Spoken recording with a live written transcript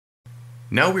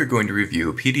Now we are going to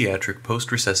review pediatric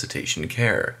post-resuscitation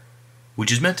care,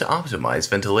 which is meant to optimize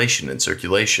ventilation and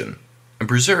circulation, and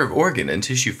preserve organ and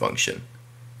tissue function.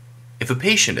 If a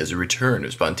patient has a return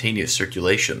of spontaneous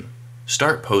circulation,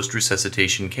 start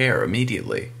post-resuscitation care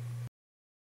immediately.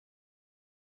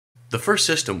 The first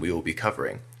system we will be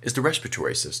covering is the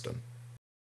respiratory system.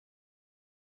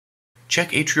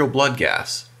 Check atrial blood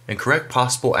gas and correct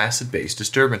possible acid-base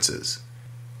disturbances.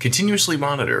 Continuously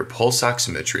monitor pulse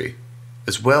oximetry,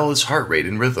 as well as heart rate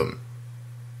and rhythm.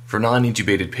 For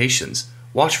non-intubated patients,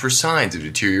 watch for signs of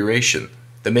deterioration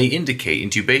that may indicate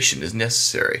intubation is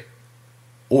necessary,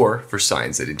 or for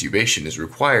signs that intubation is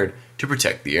required to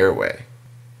protect the airway.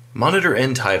 Monitor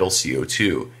end-tidal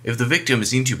CO2 if the victim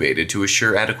is intubated to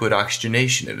assure adequate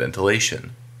oxygenation and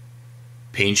ventilation.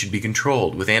 Pain should be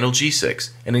controlled with analgesics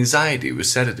and anxiety with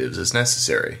sedatives as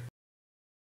necessary.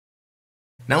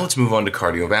 Now let's move on to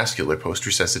cardiovascular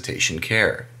post-resuscitation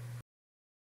care.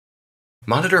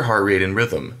 Monitor heart rate and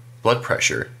rhythm, blood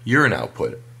pressure, urine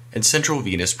output, and central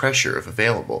venous pressure if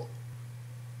available.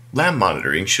 Lab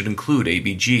monitoring should include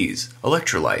ABGs,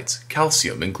 electrolytes,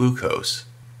 calcium, and glucose.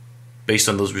 Based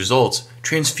on those results,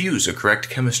 transfuse the correct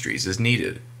chemistries as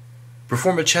needed.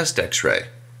 Perform a chest X-ray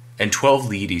and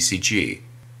 12-lead ECG.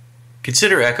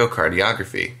 Consider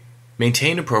echocardiography.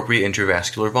 Maintain appropriate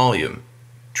intravascular volume.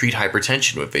 Treat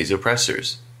hypertension with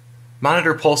vasopressors.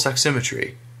 Monitor pulse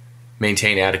oximetry.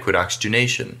 Maintain adequate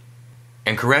oxygenation,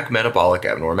 and correct metabolic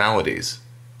abnormalities.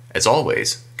 As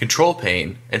always, control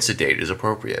pain and sedate as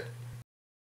appropriate.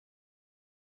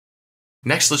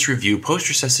 Next, let's review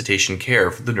post-resuscitation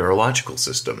care for the neurological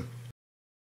system.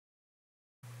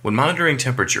 When monitoring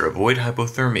temperature, avoid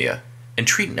hypothermia and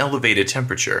treat an elevated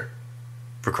temperature.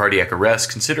 For cardiac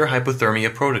arrest, consider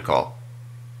hypothermia protocol.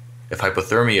 If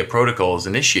hypothermia protocol is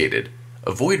initiated,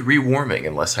 avoid rewarming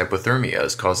unless hypothermia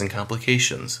is causing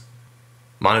complications.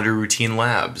 Monitor routine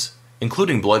labs,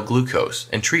 including blood glucose,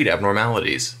 and treat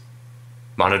abnormalities.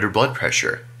 Monitor blood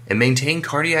pressure, and maintain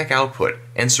cardiac output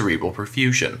and cerebral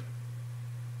perfusion.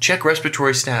 Check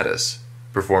respiratory status,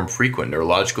 perform frequent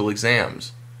neurological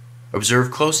exams, observe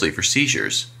closely for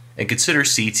seizures, and consider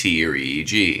CT or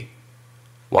EEG.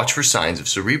 Watch for signs of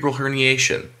cerebral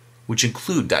herniation, which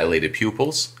include dilated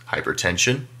pupils,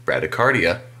 hypertension,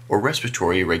 bradycardia, or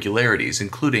respiratory irregularities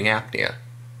including apnea.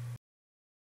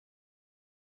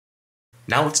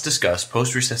 Now let's discuss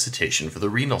post-resuscitation for the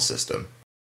renal system.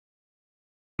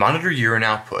 Monitor urine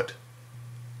output.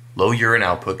 Low urine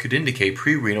output could indicate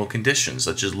pre-renal conditions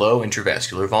such as low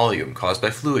intravascular volume caused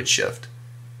by fluid shift.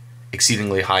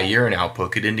 Exceedingly high urine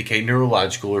output could indicate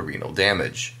neurological or renal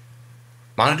damage.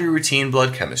 Monitor routine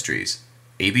blood chemistries,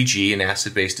 ABG and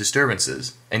acid-base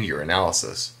disturbances, and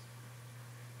urinalysis.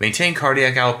 Maintain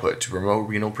cardiac output to promote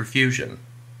renal perfusion.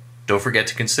 Don't forget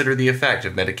to consider the effect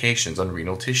of medications on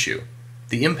renal tissue,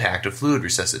 the impact of fluid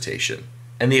resuscitation,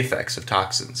 and the effects of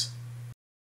toxins.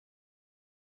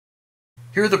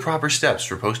 Here are the proper steps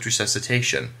for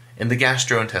post-resuscitation in the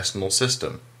gastrointestinal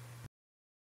system.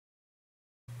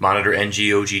 Monitor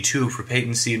NG-OG2 for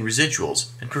patency and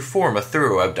residuals and perform a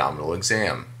thorough abdominal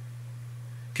exam.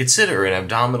 Consider an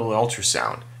abdominal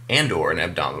ultrasound and/or an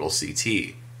abdominal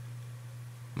CT.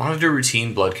 Monitor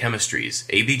routine blood chemistries,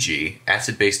 ABG,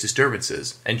 acid-base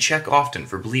disturbances, and check often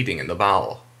for bleeding in the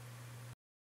bowel.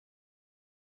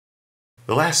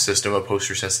 The last system of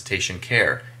post-resuscitation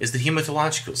care is the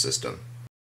hematological system.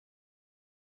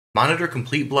 Monitor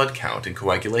complete blood count and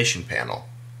coagulation panel.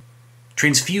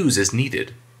 Transfuse as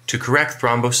needed to correct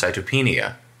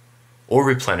thrombocytopenia or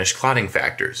replenish clotting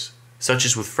factors, such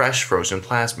as with fresh frozen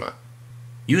plasma.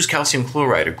 Use calcium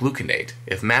chloride or gluconate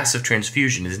if massive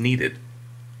transfusion is needed.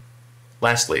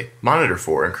 Lastly, monitor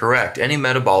for and correct any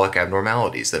metabolic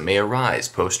abnormalities that may arise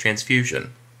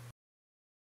post-transfusion.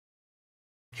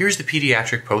 Here's the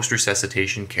pediatric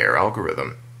post-resuscitation care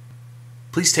algorithm.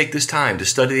 Please take this time to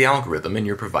study the algorithm in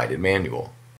your provided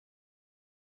manual.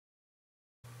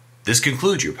 This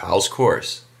concludes your PALS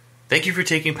course. Thank you for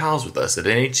taking PALS with us at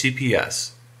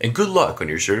NHCPS, and good luck on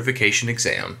your certification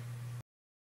exam.